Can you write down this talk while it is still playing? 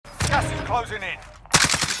closing in.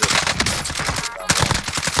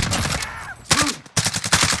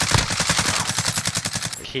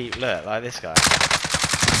 Keep look like this guy.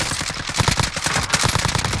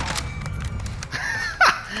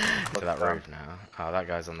 Look at that roof now. Oh, that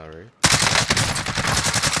guy's on the roof.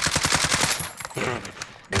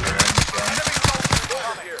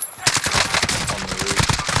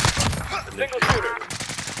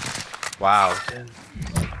 Wow.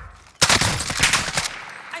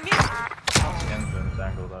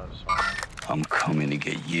 I'm coming to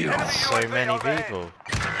get you. So many people.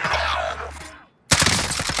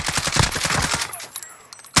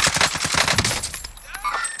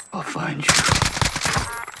 I'll find you.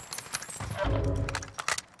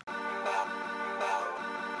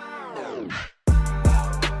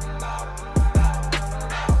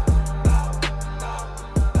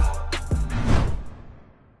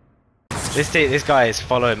 This guy is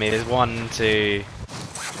following me. There's one, two.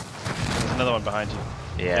 There's another one behind you.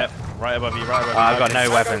 Yeah. Yep, right above you, right above you. I've got no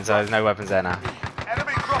weapons. There's no weapons there now.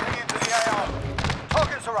 Enemy dropping into the AR.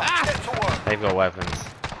 Targets are up. Get to work. They've got weapons.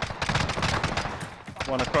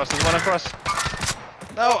 One across, there's one across.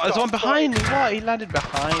 No, there's one behind me. What? He landed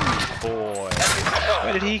behind me, boy.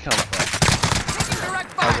 Where did he come from?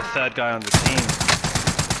 I was the third guy on the team.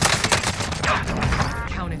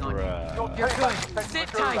 Counting on you. You're good. Sit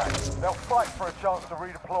tight. They'll fight for a chance to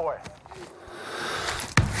redeploy.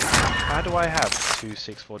 How do I have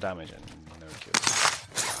 264 damage and no kills?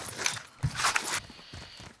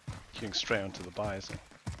 Queuing straight onto the buy, isn't it?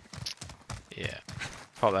 Yeah.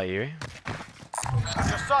 Pop that, Yuri.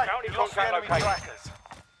 You're safe. You lost the enemy trackers.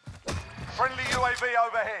 Friendly UAV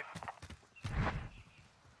overhead.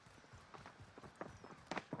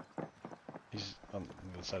 He's on the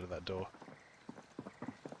other side of that door.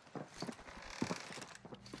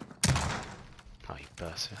 Oh, you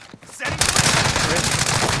burst it.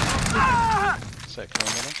 Set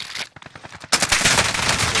coming in.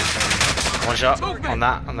 One shot on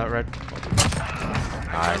that red.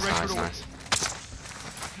 Nice, nice, nice.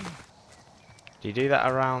 Do you do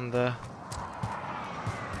that around the...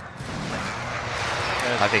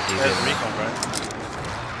 I think he's in. Recon, right?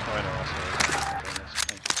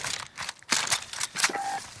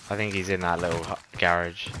 Oh, I think he's in that little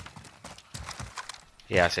garage.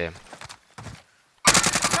 Yeah, I see him.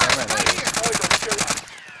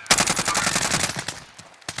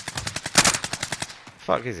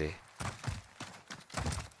 Fuck is he?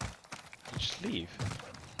 Just leave.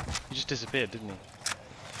 He just disappeared, didn't he?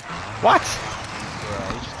 What?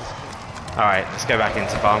 Yeah, he just disappeared. Alright, let's go back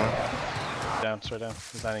into farm. Down, straight down.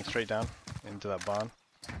 He's landing straight down into that barn.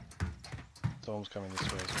 Someone's coming this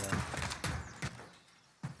way as well.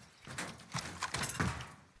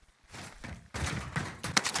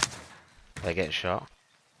 They get shot.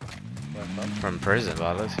 Where from? From prison,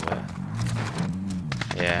 by the looks of it.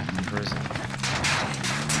 Yeah, from prison.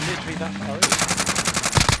 Literally that far in.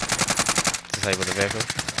 Disable the vehicle.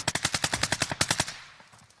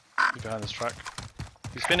 He's behind this truck.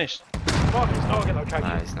 He's finished. No, he's not,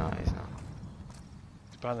 he's not.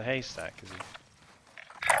 He's behind the haystack, is he?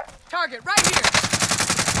 Target right here.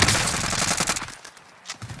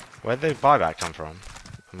 Where did the buyback come from?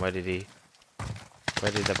 And where did the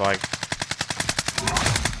bike...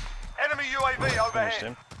 Enemy UAV Finished overhead.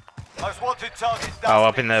 him. Most wanted targets down. Oh,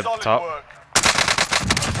 up in the Solid top. work.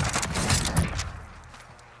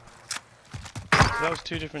 So that was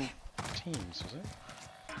two different teams, was it?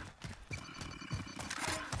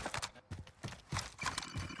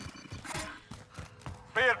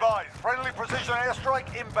 Be advised, friendly precision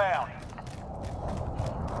airstrike inbound.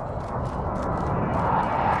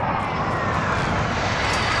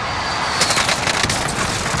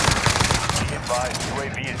 Be advised,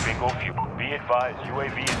 UAV is bingo fuel. Be advised,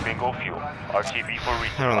 UAV is bingo fuel. RTV for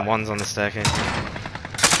resupply. They're on the ones on the staircase.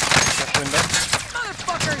 Left window.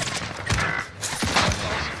 Motherfuckers!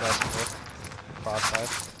 First floor. Far side.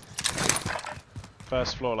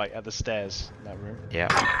 First floor, like at the stairs in that room. Yeah.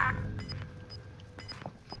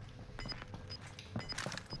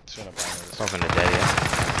 Turn up behind this. Top in the dead, yeah.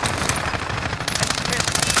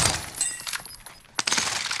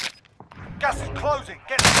 Gas is closing.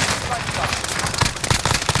 Get to the safe zone.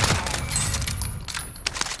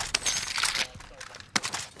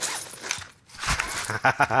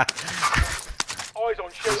 Eyes on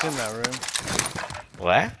He's shooter. in that room.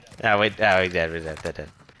 Where? Oh, wait, oh, we're dead, they're dead.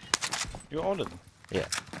 You got all of them? Yeah.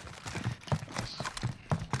 Nice.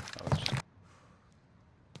 That was just...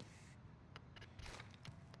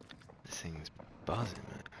 This thing's buzzing,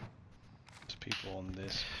 man. There's people on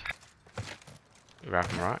this. Right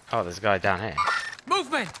and right. Oh, there's a guy down here.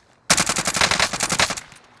 Movement!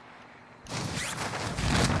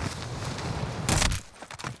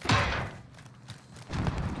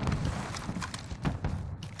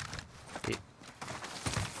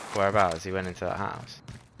 Whereabouts? He went into that house.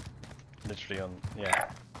 Literally on,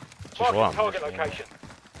 yeah. Just one. Target location.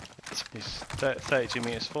 He's 32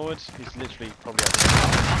 meters forward. He's literally probably at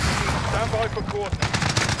Stand by for coordinates.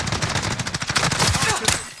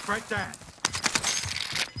 Break down.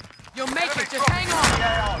 You'll make it. Just hang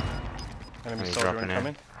on. enemy He's soldier dropping in.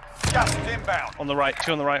 incoming. Gas is inbound. On the right,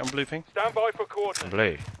 2 on the right on blue ping. Stand by for coordinates.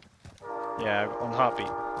 Blue. Yeah, on heartbeat.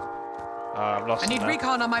 I've lost I him need now.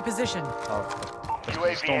 recon on my position. Oh, that's the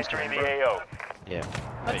UAV storm's entering coming, the bro. AO. Yeah.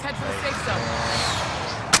 Let's head for the safe zone.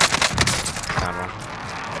 Down one.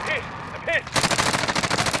 I'm hit.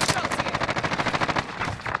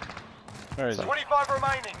 Where is he? 25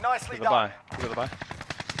 remaining. Nicely The done. buy. You got the buy?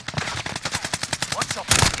 What's up?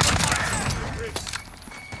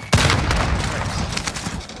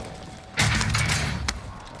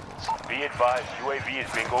 Be advised, UAV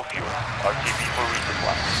is bingo fuel. RTB for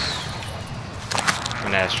resupply.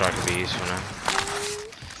 An airstrike would be useful now.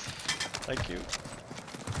 Thank you.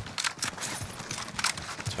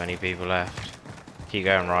 20 people left. Keep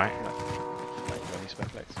going right. Thank you, any spare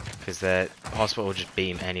plates. Because the hospital will just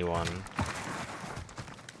beam anyone.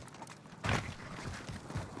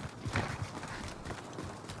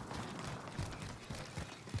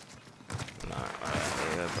 No, I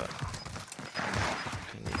don't either, but what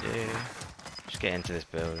can you do? Just get into this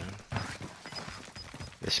building.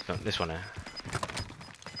 This one here.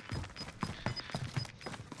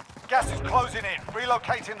 Gas is closing in.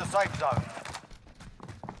 Relocating the safe zone.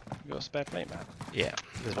 You got a spare plate, man? Yeah,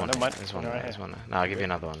 there's Oh, one. never mind. There's one. Right There's here. one. No, I'll give you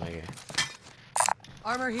another one. There you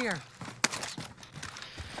Armor here.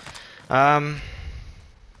 go.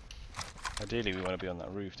 Ideally, we want to be on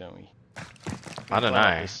that roof, don't we? I don't Climb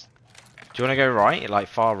up know. this- Do you want to go right, like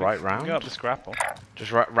far right we can round? Go up this grapple.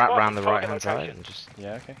 Just wrap round the right hand side location. and just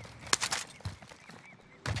Yeah, okay.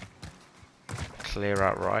 clear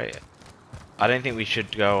out right. I don't think we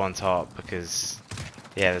should go on top because,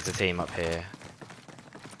 yeah, there's a team up here.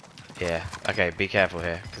 Yeah, okay, be careful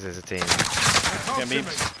here because there's a team. Get me.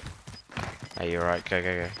 Hey, you're right. Go,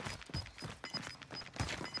 go, go.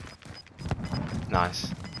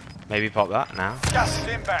 Nice. Maybe pop that now. Gas is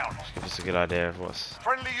inbound. Just give us a good idea of what's.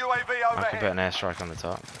 Friendly UAV I can put an overhead. airstrike on the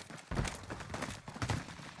top.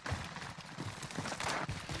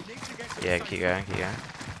 Yeah, keep going, keep going.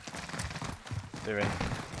 They're in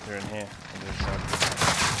here. On the other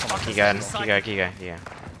side. Keep going, keep going, keep going, keep going.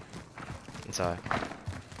 Inside.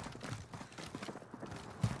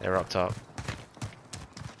 They're up top.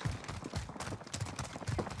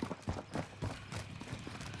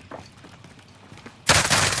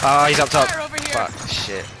 Oh, he's up top. Fire over here. Fuck,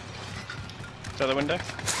 shit. Is that the window?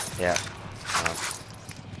 Yeah.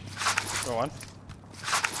 Go on.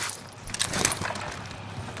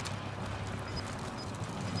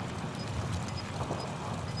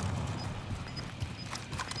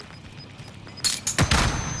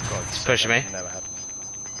 God, He's pushing me. Never had.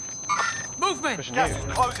 Movement. Pushing Gas you.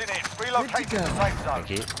 is closing in. Relocating go. the safe zone. Thank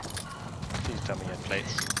you. Please tell me you had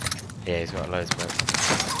plates. Yeah, he's got loads of it.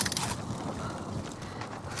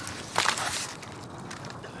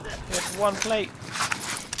 You had 1 plate.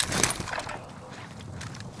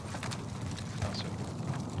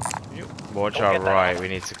 You. Watch Don't our get that right, out. we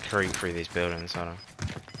need to creep through these buildings, hold on.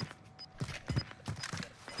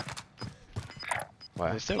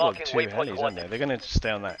 Where? They've still Marking got 2 waypoint helis, aren't they? coordinates. They're going to stay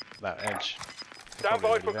on that edge. Stand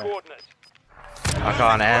by for coordinates. I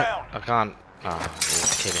can't air. I can't. Oh, you're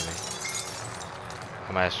kidding me.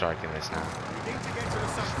 I'm airstriking this now.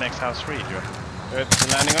 Next house free, do you reckon? They're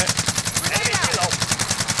landing on it? Enemy below.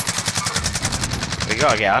 We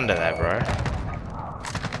gotta get under there, bro.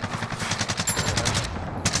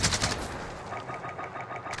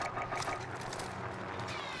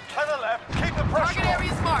 To the left. Keep the pressure Target on.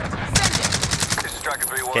 area is marked. Send it. This is Striker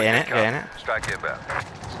 3-1. Get in it, get in it. Strike inbound.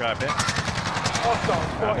 Let's go up here. Hostile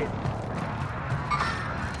spotted.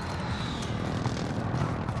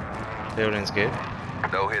 Building's good.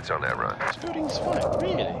 No hits on that run. This building's fine,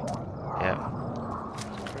 really? Yep.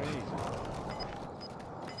 Crazy.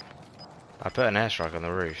 I put an airstrike on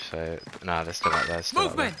the roof, so no, they're still up there. Still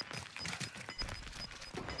up there. Movement.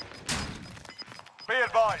 Be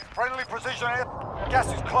advised. Friendly precision air. Gas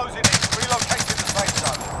is closing in. Relocating the safe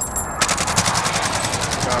zone.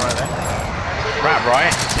 Go right there. Right,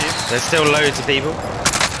 right. There's still loads of people.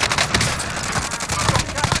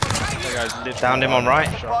 That guy's literally Downed him on right.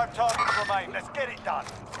 5 targets remain. Let's get it done.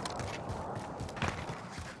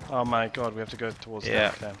 Oh my god, we have to go towards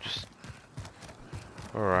Yeah. them. Just.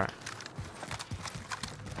 All right.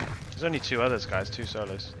 There's only 2 others, guys. 2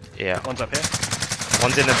 solos. Yeah. One's up here.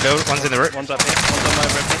 One's in the build. One's in the roof. One's up here. One's on my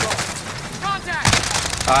red ping.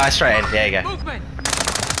 Contact. Ah, straight in. There you go. Movement.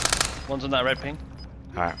 One's on that red ping.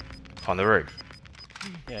 All right. On the roof.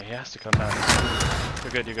 Yeah, he has to come down.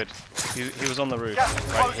 You're good, you're good. He was on the roof, Gas is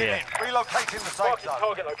right closing here. in. Relocating the safe zone.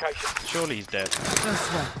 Target location. Surely he's dead. No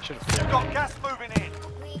sweat. Should have We've killed got him. gas moving in.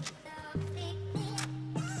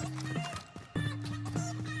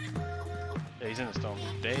 Yeah, he's in the storm.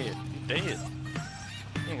 He's dead. He's dead.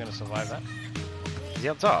 He ain't gonna survive that. Is he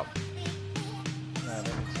up top? No, I don't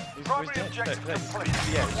think so. He's Primary dead. objective Look, complete.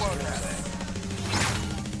 yeah, Good work out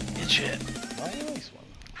there. Good shit. Why are you always